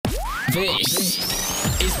This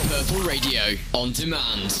is Purple Radio on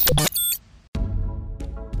demand.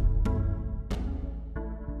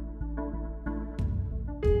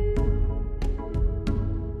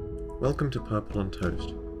 Welcome to Purple on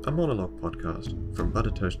Toast, a monologue podcast from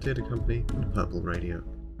Butter Toast Theatre Company and Purple Radio.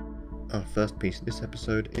 Our first piece of this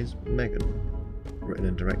episode is Megan, written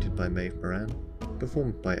and directed by Maeve Moran,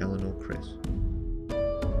 performed by Eleanor Chris.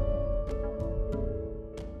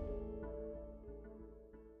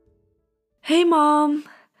 Hey Mom,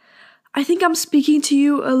 I think I'm speaking to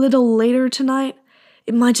you a little later tonight.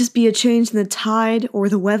 It might just be a change in the tide or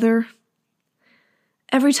the weather.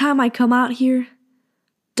 Every time I come out here,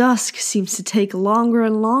 dusk seems to take longer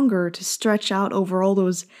and longer to stretch out over all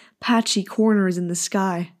those patchy corners in the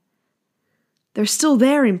sky. They're still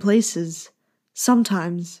there in places,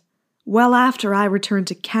 sometimes, well after I return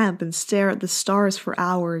to camp and stare at the stars for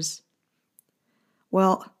hours.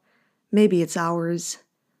 Well, maybe it's hours.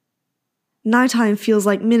 Nighttime feels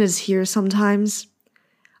like minutes here sometimes.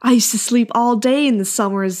 I used to sleep all day in the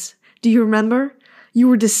summers. Do you remember? You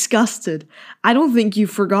were disgusted. I don't think you've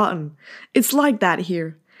forgotten. It's like that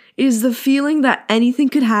here. It is the feeling that anything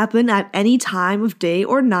could happen at any time of day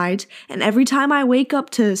or night, and every time I wake up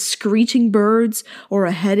to screeching birds, or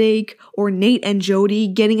a headache, or Nate and Jody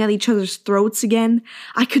getting at each other's throats again,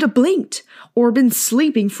 I could have blinked, or been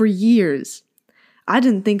sleeping for years. I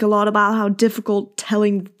didn't think a lot about how difficult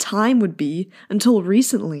telling the time would be until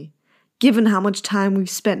recently. Given how much time we've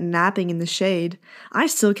spent napping in the shade, I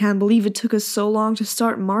still can't believe it took us so long to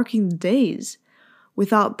start marking the days.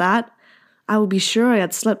 Without that, I would be sure I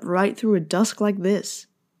had slept right through a dusk like this.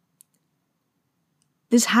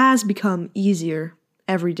 This has become easier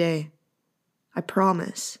every day. I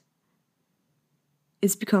promise.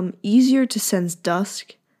 It's become easier to sense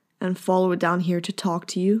dusk and follow it down here to talk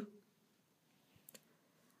to you.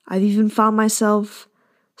 I've even found myself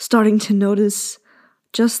starting to notice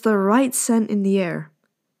just the right scent in the air.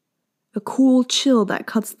 A cool chill that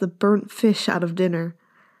cuts the burnt fish out of dinner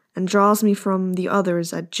and draws me from the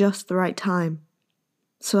others at just the right time,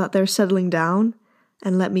 so that they're settling down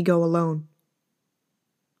and let me go alone.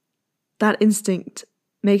 That instinct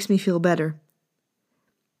makes me feel better.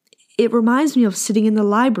 It reminds me of sitting in the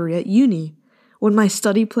library at uni, when my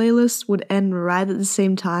study playlist would end right at the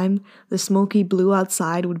same time the smoky blue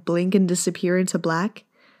outside would blink and disappear into black.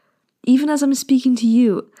 Even as I'm speaking to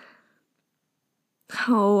you.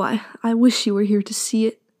 Oh, I wish you were here to see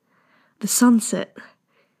it. The sunset.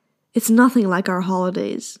 It's nothing like our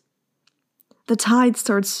holidays. The tide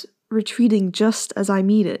starts retreating just as I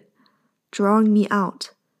meet it, drawing me out,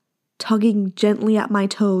 tugging gently at my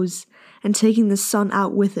toes and taking the sun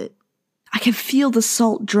out with it. I can feel the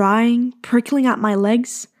salt drying, prickling at my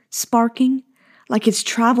legs, sparking, like it's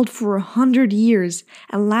traveled for 100 years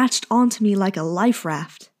and latched onto me like a life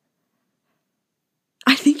raft.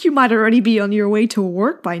 I think you might already be on your way to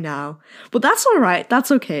work by now, but that's alright,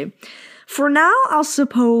 that's okay. For now, I'll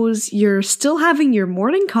suppose you're still having your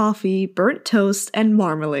morning coffee, burnt toast, and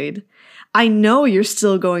marmalade. I know you're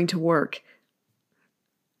still going to work.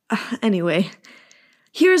 Anyway,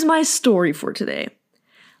 here's my story for today.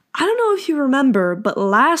 I don't know if you remember, but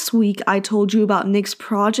last week I told you about Nick's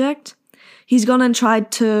project. He's gone and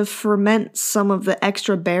tried to ferment some of the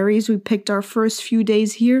extra berries we picked our first few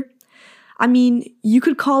days here. I mean, you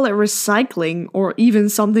could call it recycling or even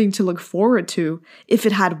something to look forward to if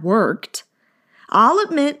it had worked. I'll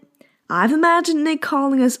admit, I've imagined Nick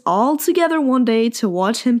calling us all together one day to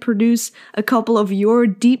watch him produce a couple of your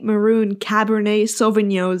deep maroon Cabernet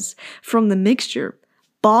Sauvignons from the mixture,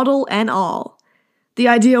 bottle and all. The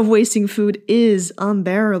idea of wasting food is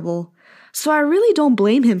unbearable, so I really don't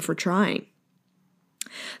blame him for trying.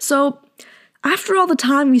 So, after all the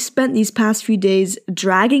time we spent these past few days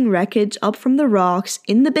dragging wreckage up from the rocks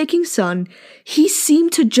in the baking sun, he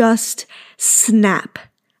seemed to just snap.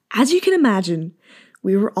 As you can imagine,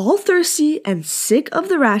 we were all thirsty and sick of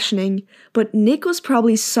the rationing, but Nick was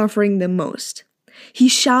probably suffering the most. He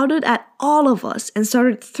shouted at all of us and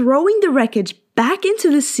started throwing the wreckage back into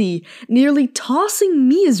the sea, nearly tossing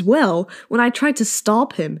me as well when I tried to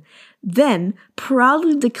stop him, then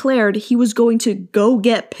proudly declared he was going to go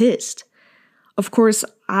get pissed. Of course,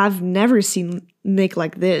 I've never seen Nick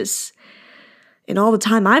like this. In all the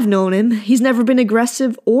time I've known him, he's never been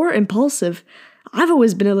aggressive or impulsive. I've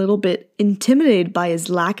always been a little bit intimidated by his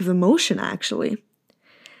lack of emotion, actually.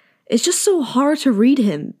 It's just so hard to read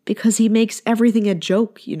him because he makes everything a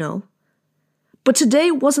joke, you know. But today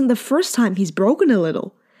wasn't the first time he's broken a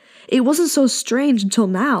little. It wasn't so strange until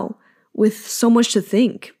now, with so much to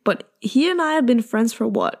think. But he and I have been friends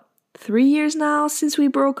for 3 years now since we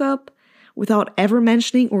broke up, without ever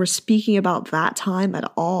mentioning or speaking about that time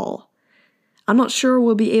at all. I'm not sure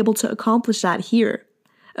we'll be able to accomplish that here.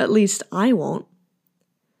 At least I won't.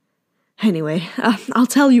 Anyway, I'll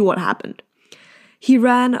tell you what happened. He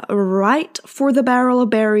ran right for the barrel of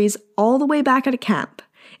berries all the way back at camp.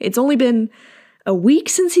 It's only been a week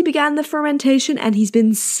since he began the fermentation, and he's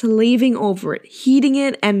been slaving over it, heating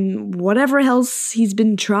it, and whatever else he's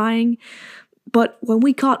been trying. But when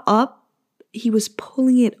we caught up, he was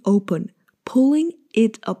pulling it open, pulling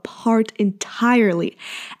it apart entirely.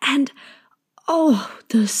 And oh,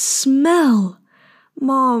 the smell!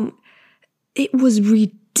 Mom, it was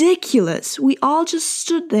ridiculous. We all just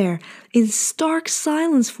stood there in stark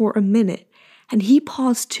silence for a minute, and he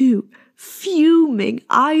paused too, fuming,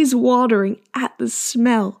 eyes watering at the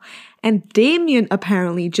smell. And Damien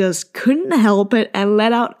apparently just couldn't help it and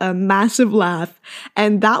let out a massive laugh.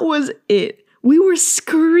 And that was it. We were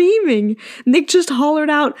screaming. Nick just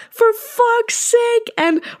hollered out, "For fuck's sake!"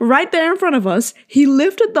 And right there in front of us, he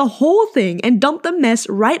lifted the whole thing and dumped the mess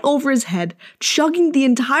right over his head, chugging the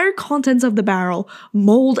entire contents of the barrel,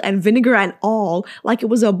 mold and vinegar and all, like it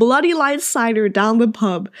was a bloody light cider down the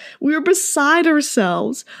pub. We were beside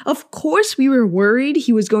ourselves. Of course we were worried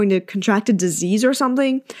he was going to contract a disease or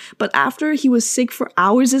something, but after he was sick for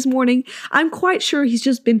hours this morning, I'm quite sure he's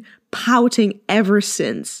just been pouting ever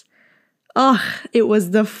since. Ugh, it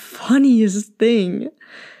was the funniest thing.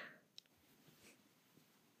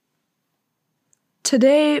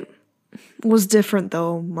 Today was different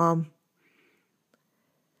though, Mom.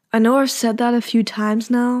 I know I've said that a few times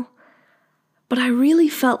now, but I really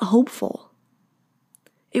felt hopeful.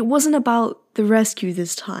 It wasn't about the rescue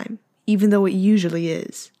this time, even though it usually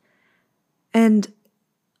is. And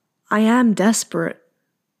I am desperate.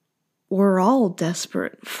 We're all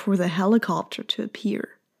desperate for the helicopter to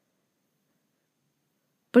appear.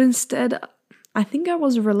 But instead, I think I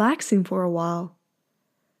was relaxing for a while.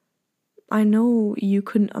 I know you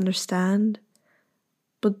couldn't understand,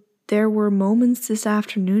 but there were moments this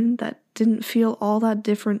afternoon that didn't feel all that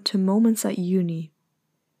different to moments at uni.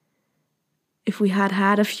 If we had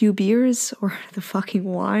had a few beers, or the fucking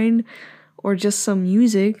wine, or just some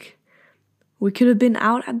music, we could have been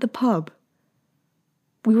out at the pub.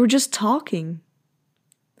 We were just talking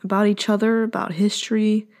about each other, about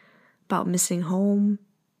history, about missing home.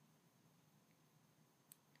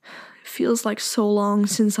 Feels like so long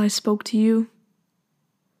since I spoke to you.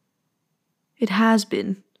 It has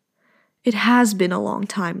been. It has been a long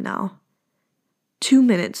time now. 2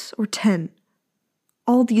 minutes or 10.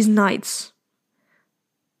 All these nights.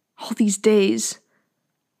 All these days.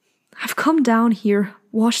 I've come down here,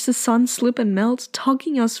 watched the sun slip and melt,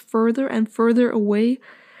 tugging us further and further away.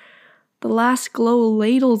 The last glow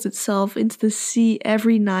ladles itself into the sea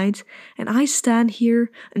every night, and I stand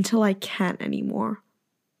here until I can't anymore.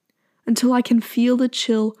 Until I can feel the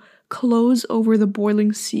chill close over the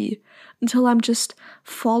boiling sea, until I'm just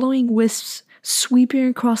following wisps sweeping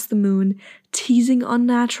across the moon, teasing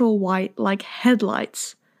unnatural white like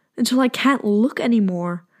headlights, until I can't look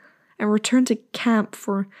anymore and return to camp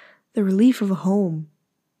for the relief of a home.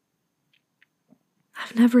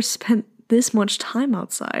 I've never spent this much time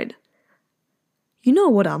outside. You know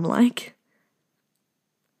what I'm like.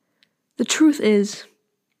 The truth is,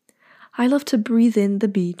 I love to breathe in the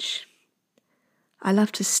beach. I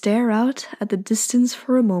love to stare out at the distance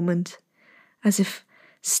for a moment, as if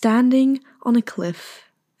standing on a cliff,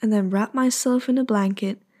 and then wrap myself in a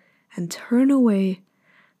blanket and turn away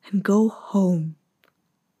and go home.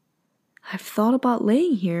 I've thought about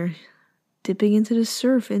laying here, dipping into the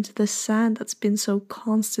surf, into the sand that's been so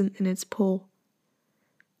constant in its pull,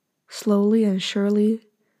 slowly and surely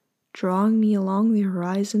drawing me along the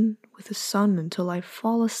horizon with the sun until I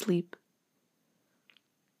fall asleep.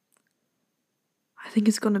 I think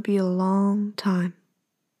it's going to be a long time.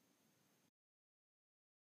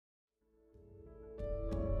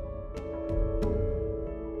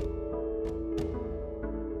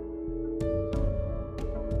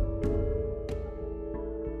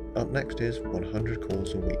 Up next is 100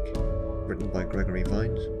 Calls a Week, written by Gregory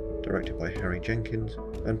Vines, directed by Harry Jenkins,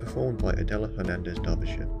 and performed by Adela Hernandez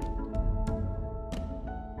Derbyshire.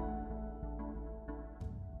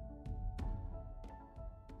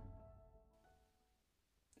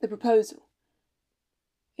 The proposal.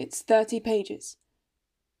 It's 30 pages.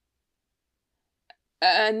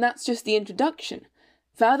 And that's just the introduction.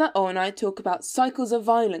 Further on, I talk about cycles of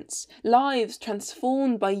violence, lives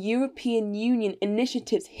transformed by European Union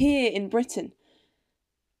initiatives here in Britain.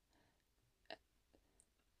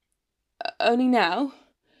 Only now,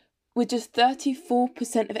 with just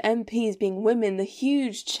 34% of MPs being women, the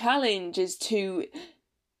huge challenge is to...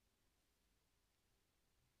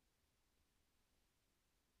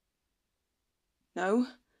 No.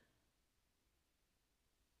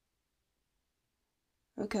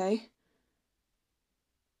 Okay.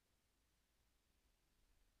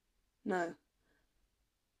 No.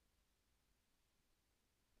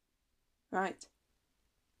 Right.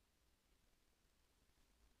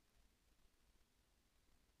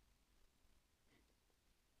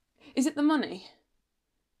 Is it the money?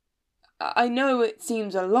 I know it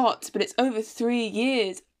seems a lot, but it's over 3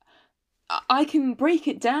 years. I can break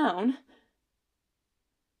it down.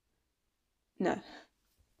 No.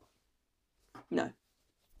 No.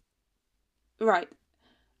 Right.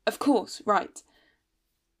 Of course, right.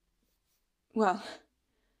 Well,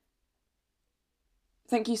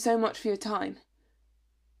 thank you so much for your time.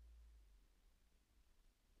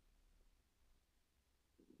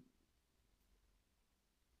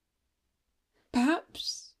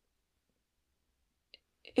 Perhaps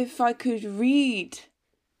if I could read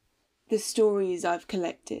the stories I've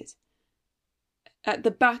collected. At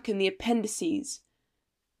the back in the appendices,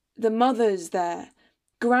 the mothers there,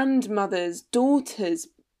 grandmothers, daughters,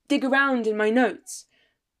 dig around in my notes.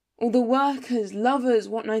 All the workers, lovers,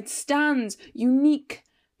 one-night stands, unique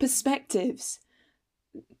perspectives.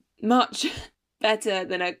 Much better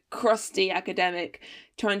than a crusty academic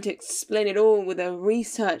trying to explain it all with a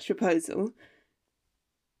research proposal.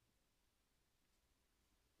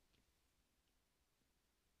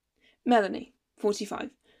 Melanie, 45.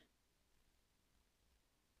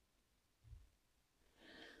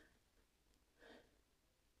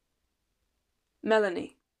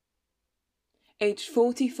 Melanie, aged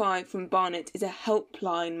 45, from Barnet, is a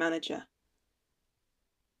helpline manager.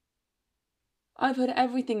 I've heard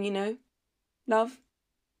everything, you know, love.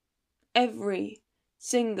 Every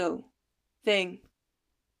single thing.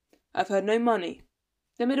 I've heard no money.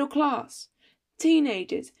 They're middle class.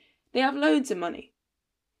 Teenagers. They have loads of money.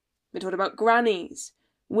 But what about grannies?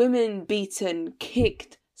 Women beaten,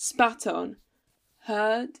 kicked, spat on.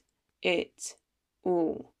 Heard it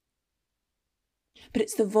all. But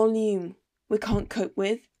it's the volume we can't cope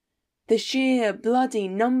with. The sheer bloody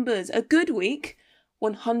numbers. A good week,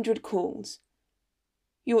 100 calls.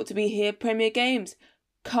 You ought to be here, Premier Games.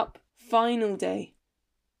 Cup final day.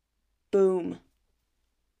 Boom.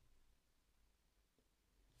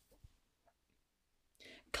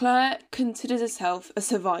 Claire considers herself a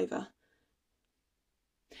survivor.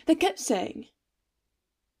 They kept saying,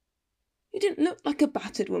 "You didn't look like a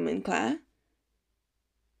battered woman, Claire."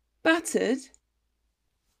 Battered?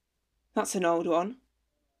 That's an old one.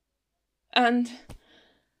 And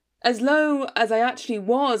as low as I actually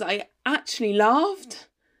was, I actually laughed.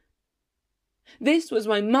 This was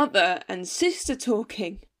my mother and sister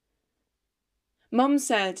talking. Mum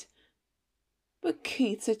said, "But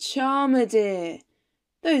Keith's a charmer, dear.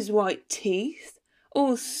 Those white teeth,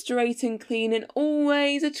 all straight and clean and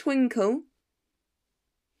always a twinkle."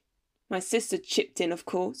 My sister chipped in, of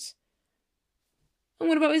course. "And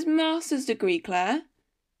what about his master's degree, Claire?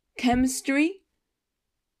 Chemistry?"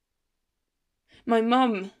 My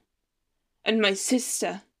mum and my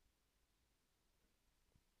sister.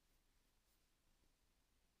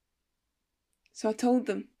 So I told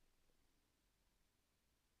them.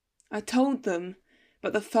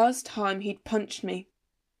 But the first time he'd punched me.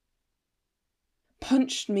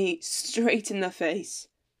 Punched me straight in the face.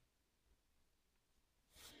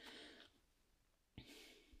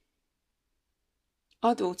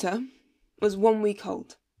 Our daughter was 1 week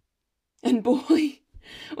old. And boy,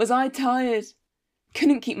 was I tired.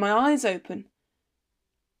 Couldn't keep my eyes open.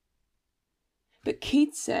 But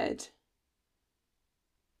Keith said,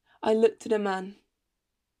 I looked at a man.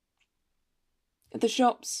 At the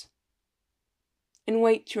shops. In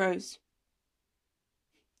Waitrose.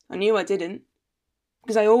 I knew I didn't.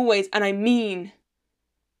 Because I always, and I mean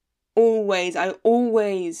always, I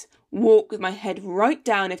always walk with my head right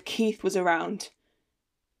down if Keith was around.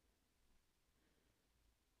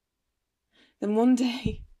 Then one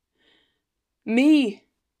day, me,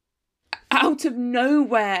 out of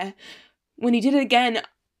nowhere, when he did it again,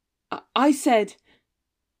 I said,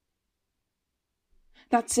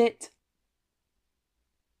 "That's it.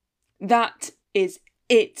 That is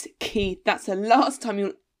it, Keith. That's the last time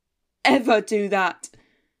you'll ever do that."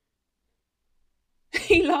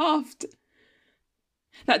 He laughed.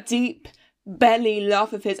 That deep belly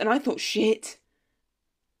laugh of his, and I thought, shit.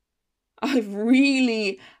 I've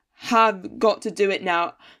really have got to do it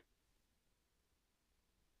now.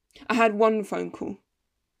 I had one phone call.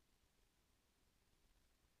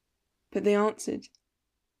 But they answered.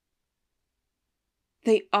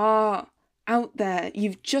 They are out there.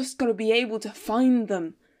 You've just got to be able to find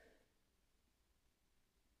them.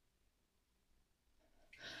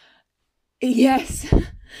 Yes.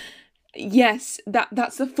 Yes,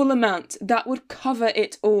 that's the full amount. That would cover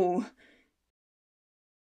it all.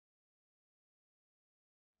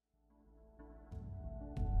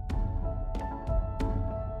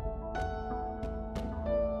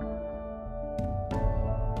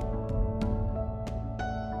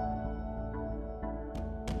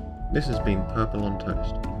 This has been Purple on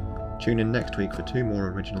Toast. Tune in next week for 2 more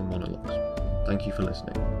original monologues. Thank you for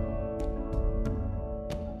listening.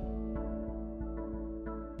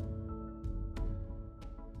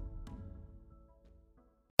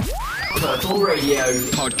 Purple Radio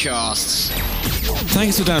Podcasts.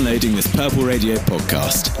 Thanks for downloading this Purple Radio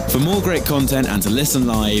podcast. For more great content and to listen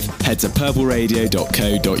live, head to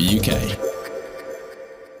purpleradio.co.uk.